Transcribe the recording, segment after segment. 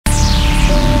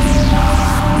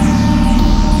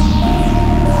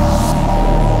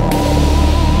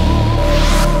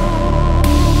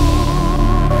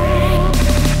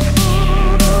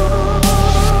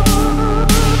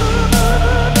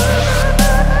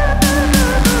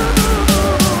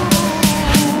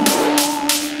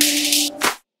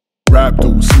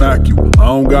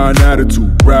don't got an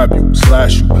attitude, grab you,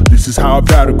 slash you. This is how I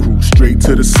battle crew, straight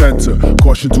to the center.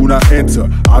 Caution, do not enter.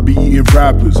 I be eating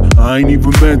rappers, I ain't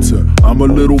even meant to. I'm a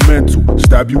little mental,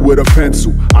 stab you with a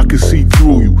pencil. I can see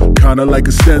through you, kinda like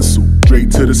a stencil.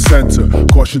 Straight to the center,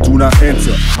 caution, do not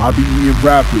enter. I be eating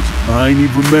rappers, I ain't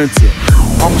even meant to.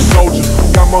 I'm a soldier,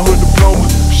 got my hood diploma.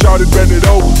 Shouted, bend it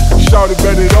over, shouted,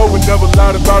 bend it over. Never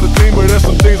lied about a thing, but there's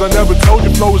some things I never told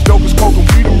you. Flow is dope as coke and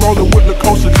weed, I'm rolling with La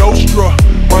Cosa Nostra.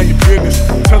 Mind your business,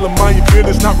 tell them mind your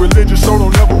business. Not religious, so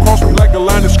don't ever cross me like a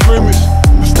line of scrimmage.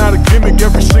 It's not a gimmick,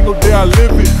 every single day I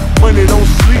live it. Money don't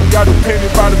sleep, got it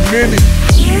painted by the minute.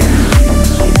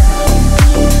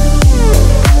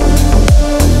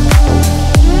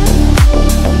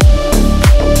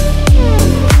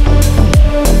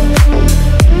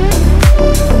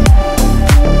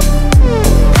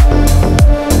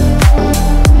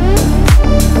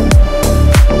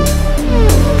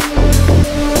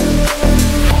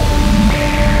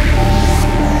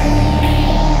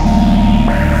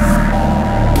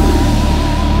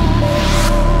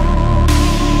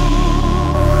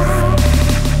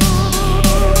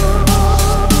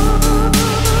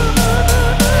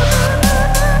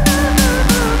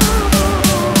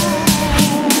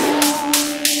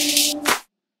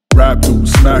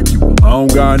 Smack you, I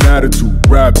don't got an attitude,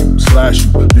 grab you, slash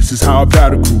you. This is how I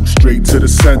battle crew, straight to the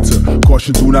center.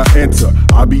 Caution, do not enter.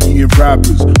 I be eating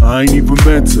rappers, I ain't even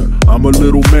meant to. I'm a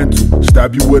little mental,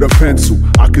 stab you with a pencil.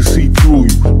 I can see through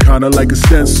you, kinda like a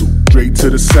stencil. Straight to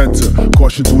the center,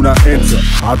 caution, do not enter.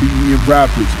 I be eating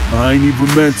rappers, I ain't even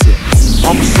meant to.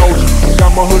 I'm a soldier,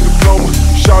 got my hood diploma.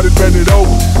 Shouted, bend it over,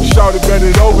 shouted, bend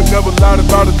it over. Never lied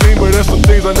about a thing, but there's some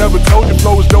things I never told you.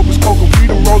 Flow is dope as coke and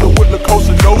weed, I'm rolling with La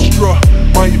Cosa Nostra.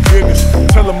 Mind your business,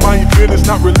 tell them mind your business.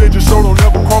 Not religious, so don't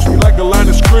ever cross me like a line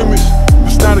of scrimmage.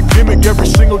 It's not a gimmick, every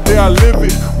single day I live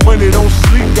it. Money don't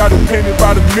sleep, got it painted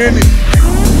by the minute.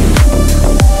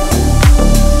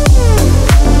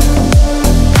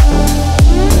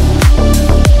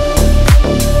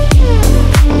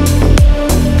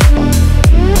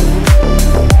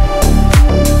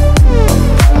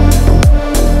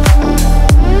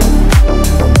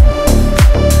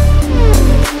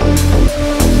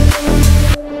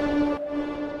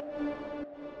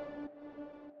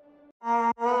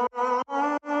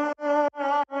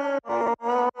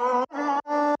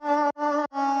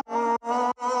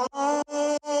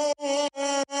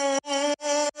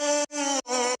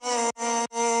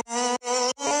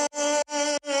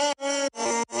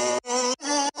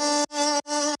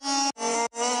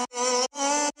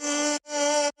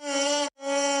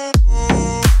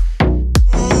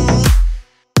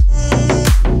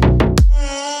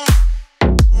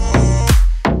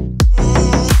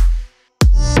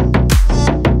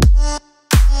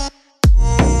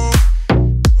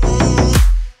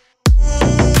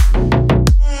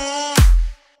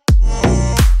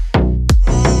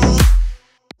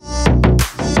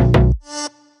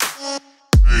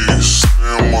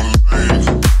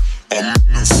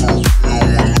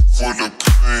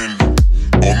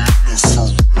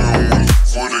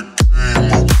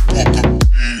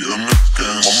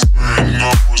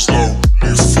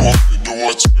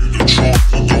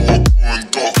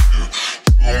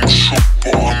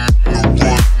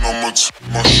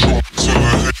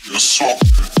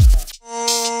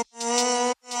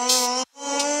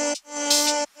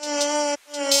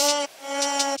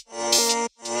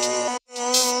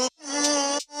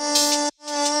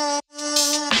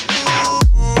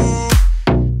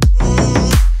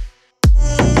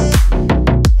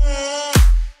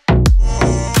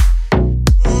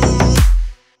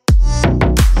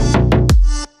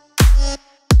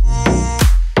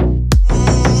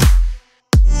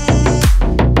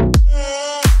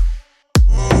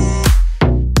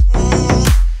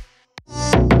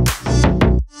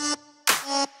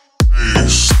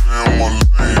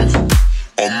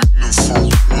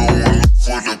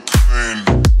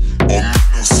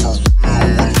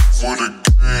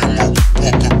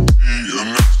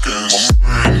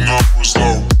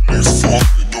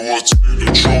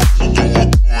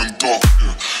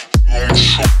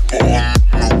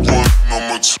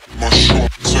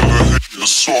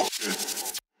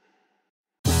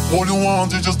 All you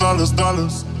want is just dollars,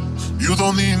 dollars. You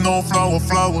don't need no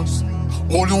flowers.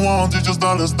 All you want is just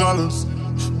dollars, dollars.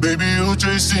 Baby, you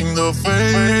chasing the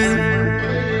fame.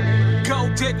 Go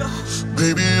digger.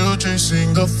 Baby, you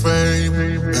chasing the fame.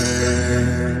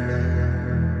 Hey.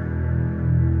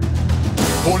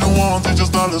 All you want is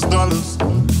just dollars, dollars.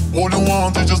 All you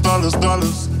want is just dollars,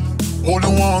 dollars. All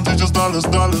you want is just dollars,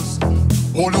 dollars.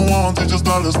 All you want is just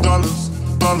dollars, dollars.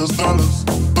 dollars, dollars,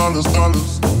 dollars, dollars,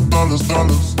 dollars,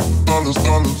 dollars, dollars,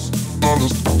 dollars,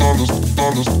 dollars,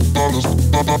 dollars, dollars,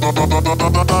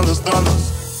 dollars, dollars, dollars.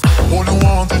 All you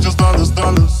want is just dollars,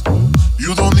 dollars.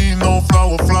 You don't need no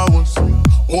flowers.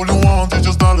 All you want is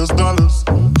just dollars, dollars.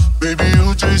 Baby,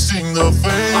 you chasing the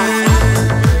fame.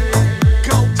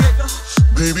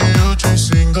 Baby, you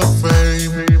chasing the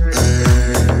fame.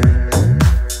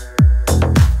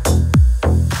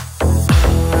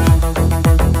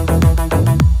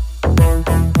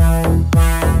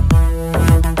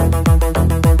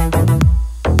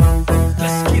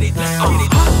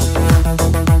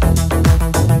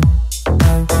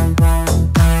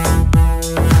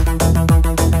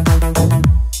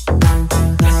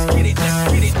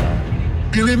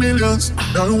 Millions,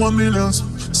 now you want millions.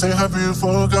 Say, have you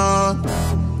forgot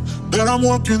that I'm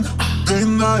working day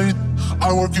and night?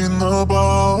 I work in the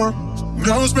bar.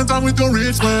 Now you spend time with your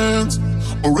rich friends.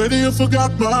 Already you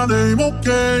forgot my name,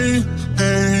 okay?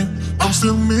 Hey, I'm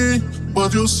still me,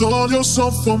 but you sold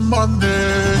yourself for money.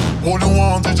 All you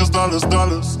want is just dollars,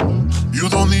 dollars. You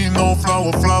don't need no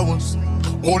flowers.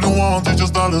 All you want is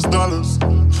just dollars, dollars.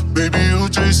 Baby, you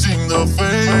chasing the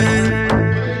fame.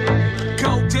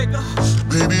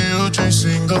 Baby, you're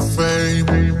chasing the fame.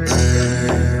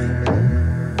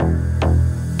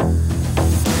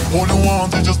 All you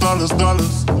want is just dollars,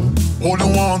 dollars. All you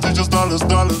want is just dollars,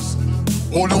 dollars.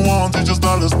 All you want is just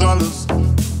dollars, dollars.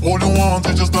 All you want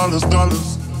is just dollars,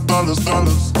 dollars. Dollars,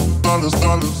 dollars, dollars,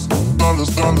 dollars,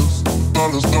 dollars,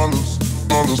 dollars,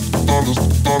 dollars, dollars,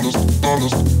 dollars,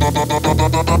 dollars,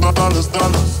 dollars, dollars,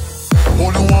 dollars.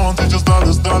 All you want is just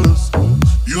dollars, dollars.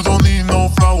 You don't need no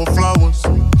flowers.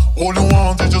 All you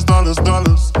want is just dollars,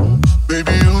 dollars.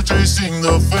 Baby, you chasing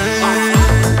the fame.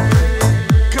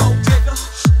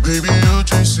 Baby, you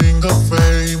chasing the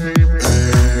fame.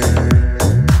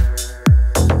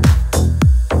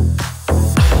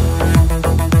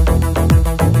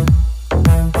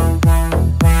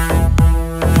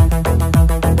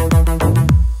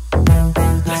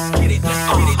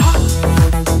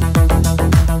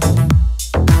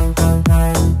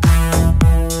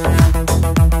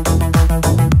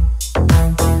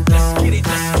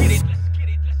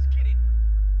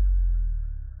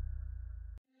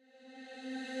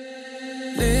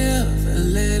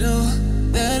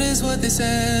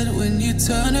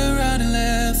 Turn around and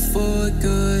left for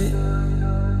good,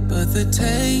 but the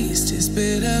taste is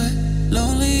bitter.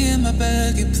 Lonely in my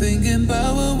bed, keep thinking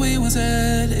about where we once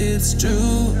at. It's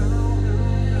true.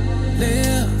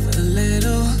 Live a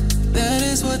little, that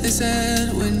is what they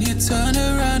said when you turn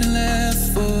around and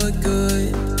left for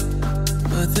good,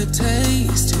 but the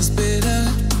taste is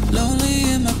bitter. Lonely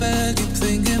in my bed, keep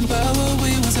thinking about where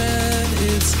we once at.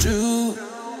 It's true.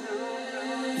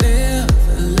 Live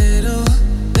a little,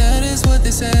 that is what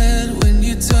they said when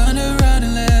you turn around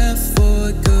and left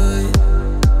for good,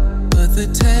 but the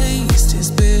taste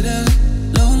is bitter.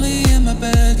 Lonely in my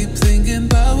bed, keep thinking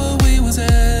about where we once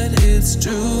at. It's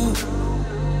true.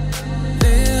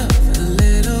 Live a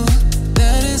little,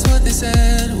 that is what they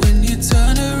said when you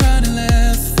turn around and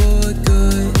left for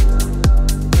good,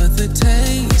 but the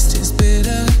taste is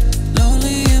bitter.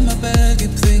 Lonely in my bed,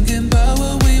 keep thinking about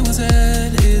where we once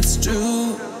at. It's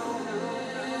true.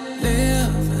 Live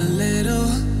a little,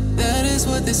 that is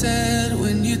what they said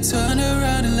when you turn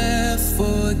around and left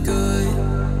for good,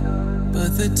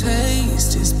 but the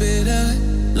taste is bitter.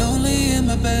 Lonely in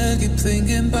my bed, keep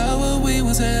thinking about where we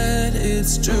once at.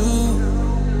 It's true.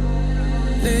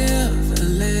 Live a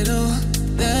little,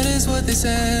 that is what they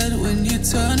said when you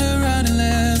turn around and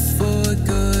left for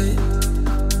good,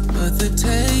 but the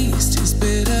taste is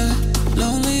bitter.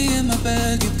 Lonely in my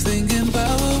bed, keep thinking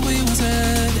about where we once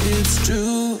at. It's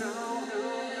true.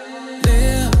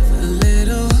 Live a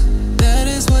little, that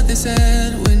is what they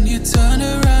said when you turn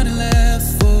around and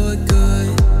left for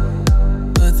good,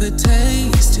 but the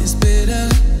taste is bitter.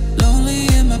 Lonely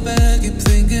in my bed, keep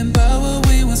thinking about where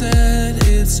we once at.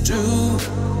 It's true.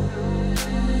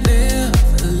 Live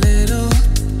a little,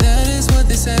 that is what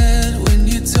they said when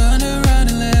you turn around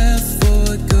and left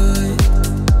for good,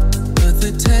 but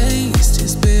the taste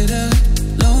is bitter.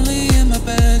 Lonely in my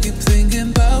bed, keep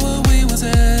thinking about where we once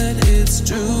at. It's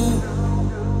true.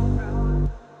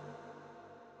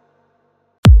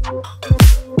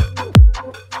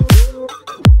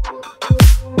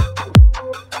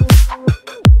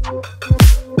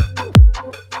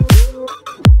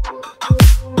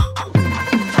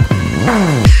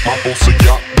 My boat's a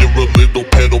yacht, you're a little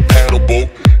paddle boat,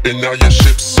 and now your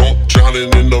ship's sunk,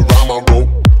 drowning in the rhyme I wrote.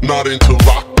 Not into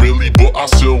rock really, but I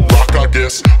still rock, I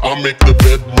guess. I make the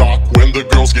bed rock when the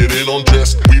girls get in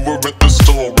undressed. We were at the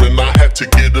store and I had to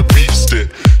get a beef stick.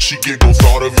 She giggled,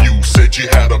 thought of you, said you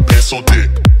had a pencil dick.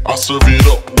 I serve it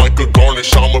up like a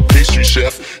garnish, I'm a pastry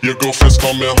chef. Your girlfriend's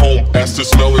coming home, asked to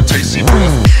smell her tasty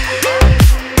breath.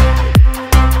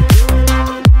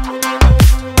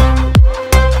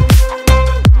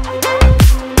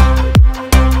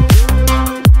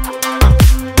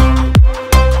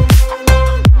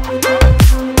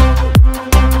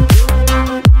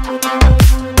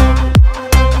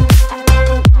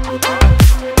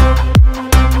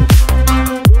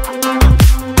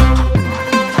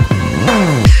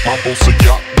 A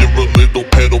yacht, you're a little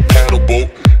paddle boat,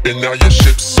 and now your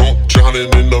ship's sunk,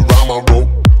 drowning in the rhyme I wrote.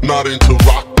 Not into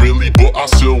rock really, but I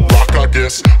still rock, I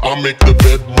guess. I make the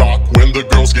bed rock when the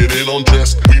girls get in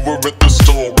undressed. We were at the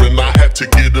store and I had to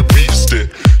get a beef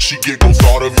stick. She giggled,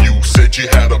 thought of you, said you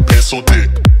had a pencil dick.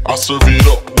 I serve it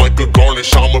up like a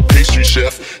garnish, I'm a pastry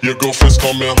chef. Your girlfriend's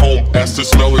coming home, asked to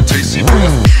smell her tasty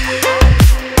breath.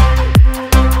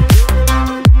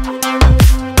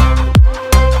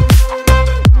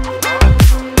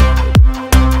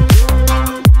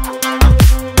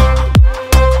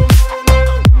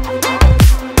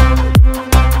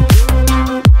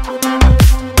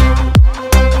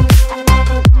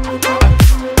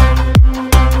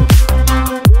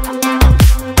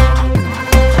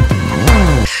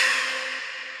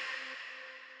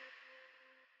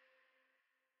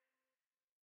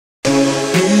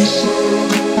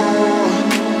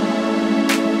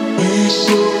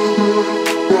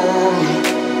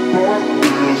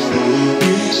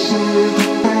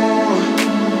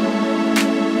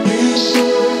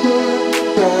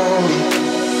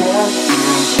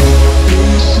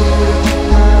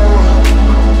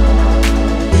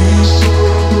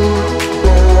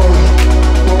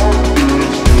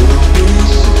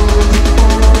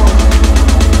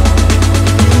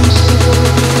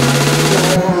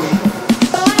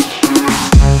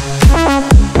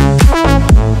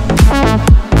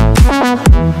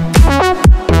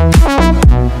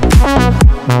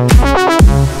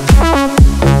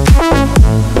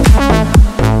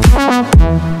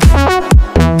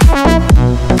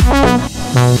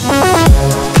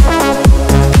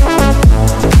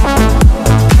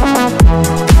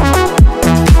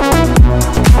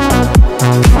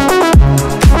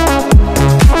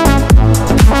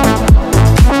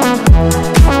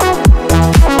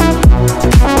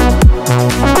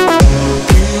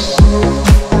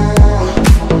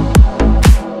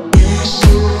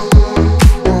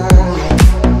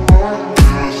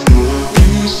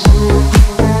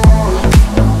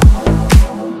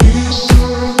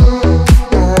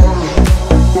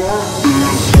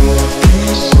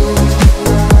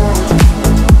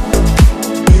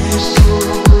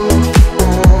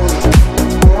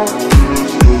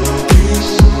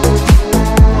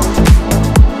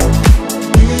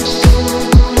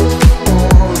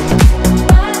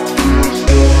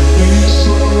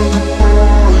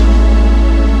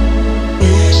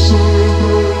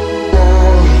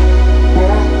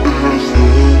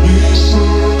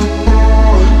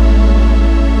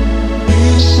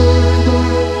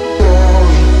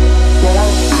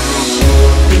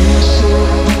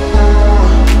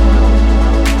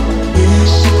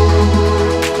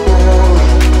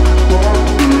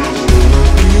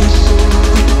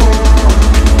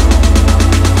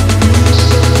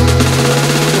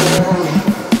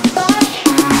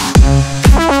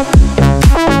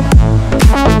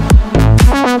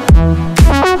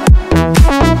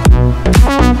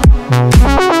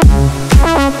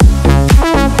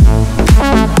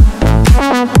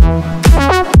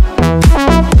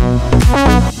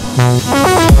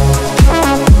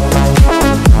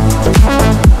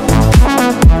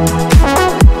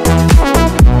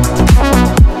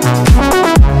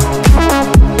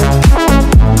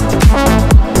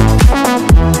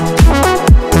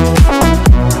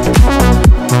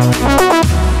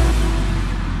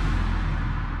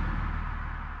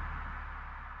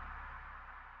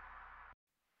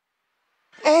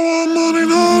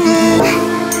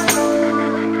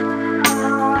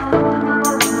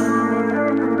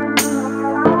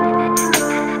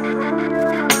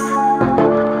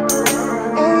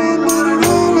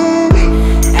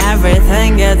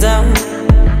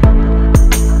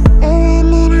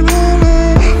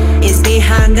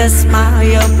 the smile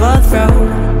you put through.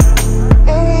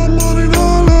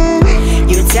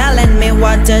 You telling me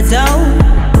what to do,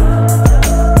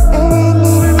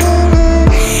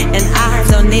 and I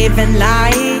don't even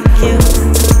lie.